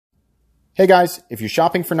Hey guys, if you're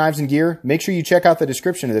shopping for knives and gear, make sure you check out the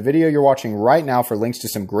description of the video you're watching right now for links to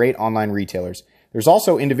some great online retailers. There's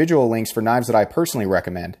also individual links for knives that I personally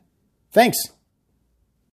recommend. Thanks!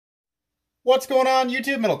 What's going on,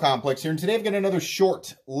 YouTube? Metal Complex here, and today I've got another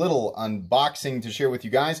short little unboxing to share with you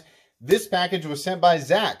guys. This package was sent by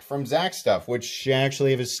Zach from Zach Stuff, which I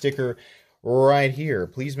actually have his sticker right here.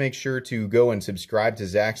 Please make sure to go and subscribe to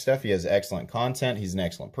Zach Stuff. He has excellent content. He's an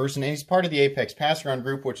excellent person, and he's part of the Apex Pass-Around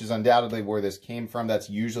group, which is undoubtedly where this came from. That's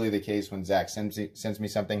usually the case when Zach sends me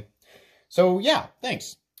something. So yeah,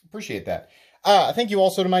 thanks. Appreciate that. Thank you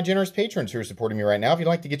also to my generous patrons who are supporting me right now. If you'd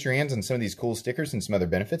like to get your hands on some of these cool stickers and some other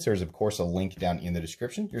benefits, there's of course a link down in the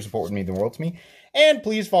description. Your support would mean the world to me. And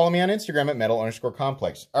please follow me on Instagram at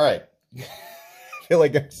metal_complex. All right. I feel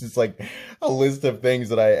like it's just like a list of things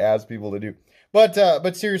that I ask people to do.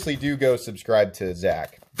 But seriously, do go subscribe to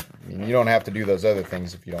Zach. I mean, you don't have to do those other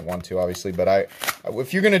things if you don't want to, obviously. But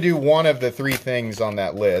if you're going to do one of the 3 things on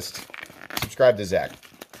that list, subscribe to Zach.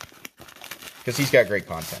 Because he's got great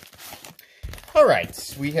content. All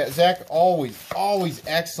right, we have Zach always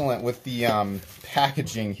excellent with the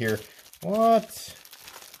packaging here. What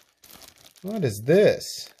is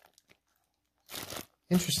this?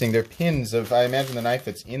 Interesting. They're pins of, I imagine, the knife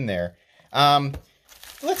that's in there.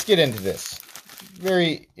 Let's get into this.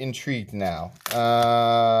 Very intrigued now. You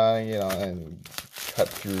know, and cut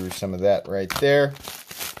through some of that right there.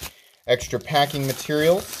 Extra packing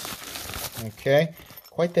materials. Okay,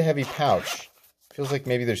 quite the heavy pouch. Feels like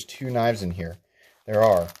maybe there's 2 knives in here. There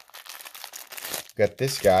are. Got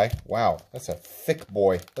this guy. Wow, that's a thick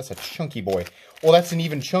boy. That's a chunky boy. Well, that's an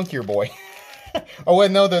even chunkier boy. Oh,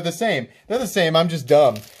 wait, no, they're the same. They're the same. I'm just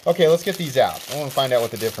dumb. Okay, let's get these out. I want to find out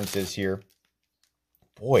what the difference is here.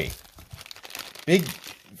 Boy. Big.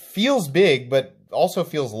 Feels big, but also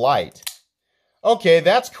feels light. Okay,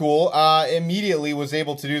 that's cool. Immediately was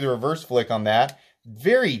able to do the reverse flick on that.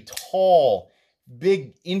 Very tall,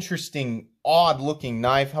 big, interesting, odd-looking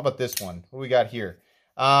knife. How about this one? What do we got here?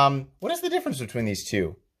 What is the difference between these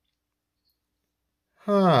two?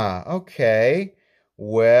 Huh, okay.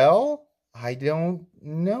 Well, I don't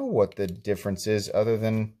know what the difference is other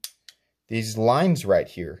than these lines right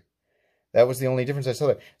here. That was the only difference I saw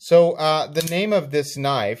there. So the name of this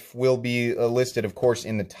knife will be listed, of course,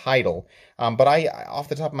 in the title. But off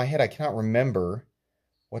the top of my head, I cannot remember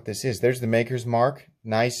what this is. There's the maker's mark.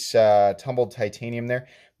 Nice tumbled titanium there.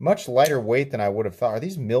 Much lighter weight than I would have thought. Are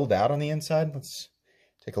these milled out on the inside? Let's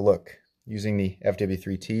take a look. Using the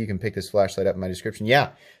FW3T, you can pick this flashlight up in my description.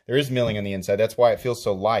 Yeah, there is milling on the inside. That's why it feels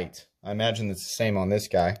so light. I imagine it's the same on this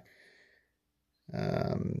guy.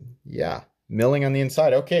 Yeah, milling on the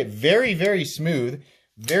inside. Okay, very, very smooth.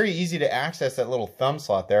 Very easy to access that little thumb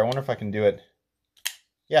slot there. I wonder if I can do it.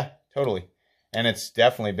 Yeah, totally. And it's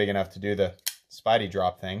definitely big enough to do the Spidey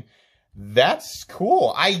drop thing. That's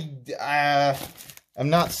cool. I'm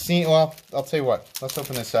not seeing, well, I'll tell you what. Let's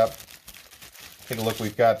open this up. Take a look.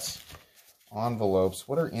 We've got envelopes.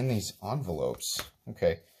 What are in these envelopes?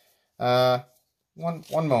 Okay.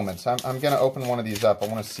 One moment. I'm going to open one of these up. I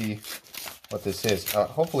want to see what this is.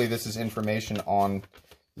 Hopefully this is information on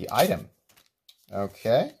the item.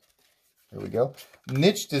 Okay. Here we go.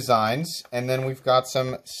 Nitch designs, and then we've got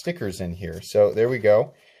some stickers in here. So there we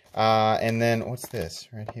go. And then what's this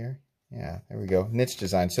right here? Yeah, there we go. Nitch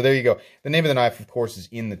design. So there you go. The name of the knife, of course, is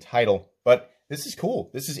in the title, but this is cool.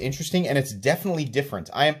 This is interesting, and it's definitely different.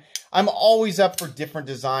 I'm always up for different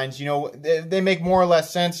designs. You know, they make more or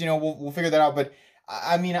less sense. You know, we'll figure that out. But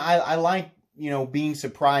I mean, I like, you know, being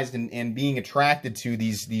surprised and being attracted to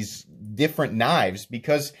these different knives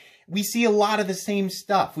because we see a lot of the same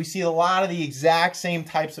stuff. We see a lot of the exact same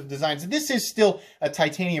types of designs. This is still a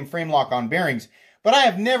titanium frame lock on bearings, but I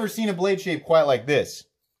have never seen a blade shape quite like this.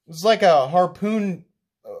 It's like a harpoon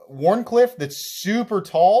Warncliffe that's super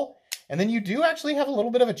tall. And then you do actually have a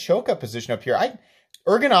little bit of a choke-up position up here.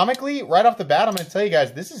 Ergonomically, right off the bat, I'm going to tell you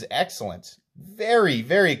guys, this is excellent. Very,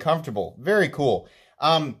 very comfortable. Very cool.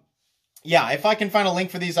 Yeah, if I can find a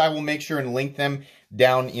link for these, I will make sure and link them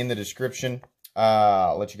down in the description.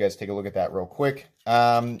 I'll let you guys take a look at that real quick.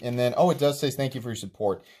 And then, oh, it does say thank you for your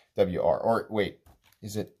support, WR. Or, wait,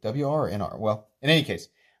 is it WR or NR? Well, in any case,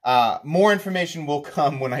 more information will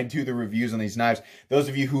come when I do the reviews on these knives. Those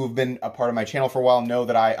of you who have been a part of my channel for a while know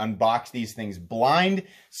that I unbox these things blind.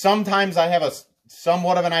 Sometimes I have a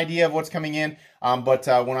somewhat of an idea of what's coming in, but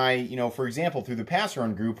when I, you know, for example, through the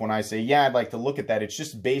Pass-Around group, when I say, yeah, I'd like to look at that, it's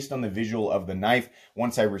just based on the visual of the knife.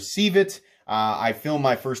 Once I receive it, I film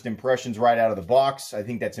my first impressions right out of the box. I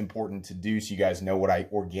think that's important to do so you guys know what I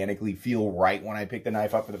organically feel right when I pick the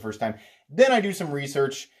knife up for the first time. Then I do some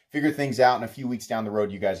research, figure things out, and a few weeks down the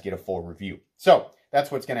road, you guys get a full review. So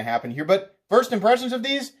that's what's going to happen here. But first impressions of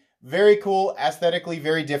these, very cool, aesthetically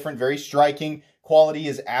very different, very striking. Quality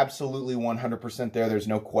is absolutely 100% there. There's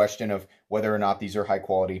no question of whether or not these are high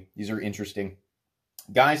quality. These are interesting.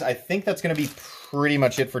 Guys, I think that's going to be pretty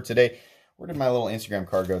much it for today. Where did my little Instagram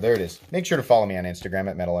card go? There it is. Make sure to follow me on Instagram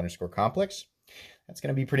at metal_complex. That's going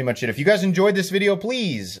to be pretty much it. If you guys enjoyed this video,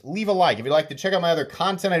 please leave a like. If you'd like to check out my other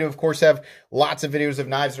content, I do, of course, have lots of videos of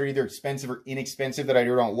knives that are either expensive or inexpensive that I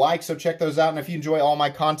do or don't like. So check those out. And if you enjoy all my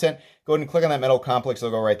content, go ahead and click on that Metal Complex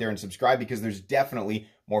logo right there and subscribe because there's definitely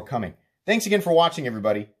more coming. Thanks again for watching,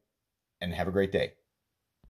 everybody, and have a great day.